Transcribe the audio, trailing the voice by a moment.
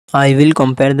I will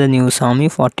compare the new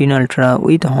Xiaomi 14 Ultra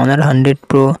with Honor 100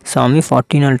 Pro. Xiaomi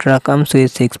 14 Ultra comes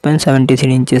with 6.73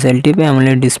 inches LTP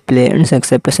AMOLED display and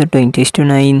success ratio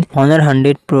 20:9. Honor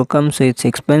 100 Pro comes with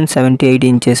 6.78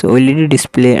 inches OLED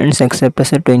display and success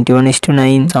ratio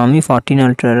 21:9. Xiaomi 14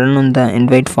 Ultra run on the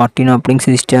Android 14 operating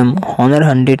system. Honor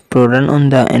 100 Pro run on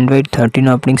the Android 13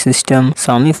 operating system.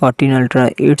 Xiaomi 14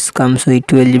 Ultra it comes with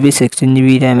 12GB,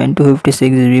 16GB RAM and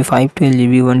 256GB,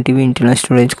 512GB, 1TB internal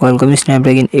storage. Qualcomm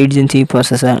Snapdragon 8 Gen 3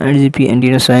 processor and GP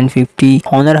Adreno 750.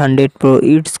 Honor 100 Pro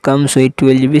it comes with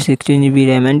 12GB, 16GB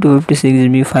RAM and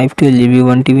 256GB, 512GB,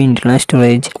 1TB internal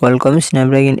storage. Qualcomm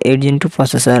Snapdragon 8 Gen 2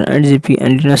 processor and GP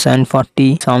Adreno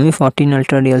 740. Xiaomi 14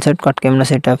 Ultra real set quad camera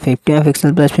setup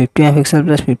 50MP plus 50MP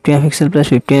plus 50MP plus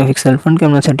 50MP. Front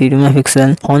camera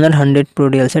 32MP. Honor 100 Pro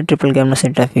real set triple camera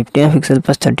setup 50MP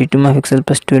plus 32MP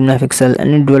plus 12MP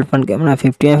and dual front camera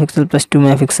 50MP plus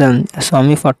 2MP.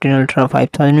 Xiaomi 14 Ultra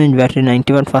 5000 mAh battery,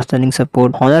 90W fast charging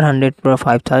support. Honor 100 Pro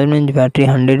 5000 mAh battery,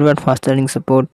 100W fast charging support.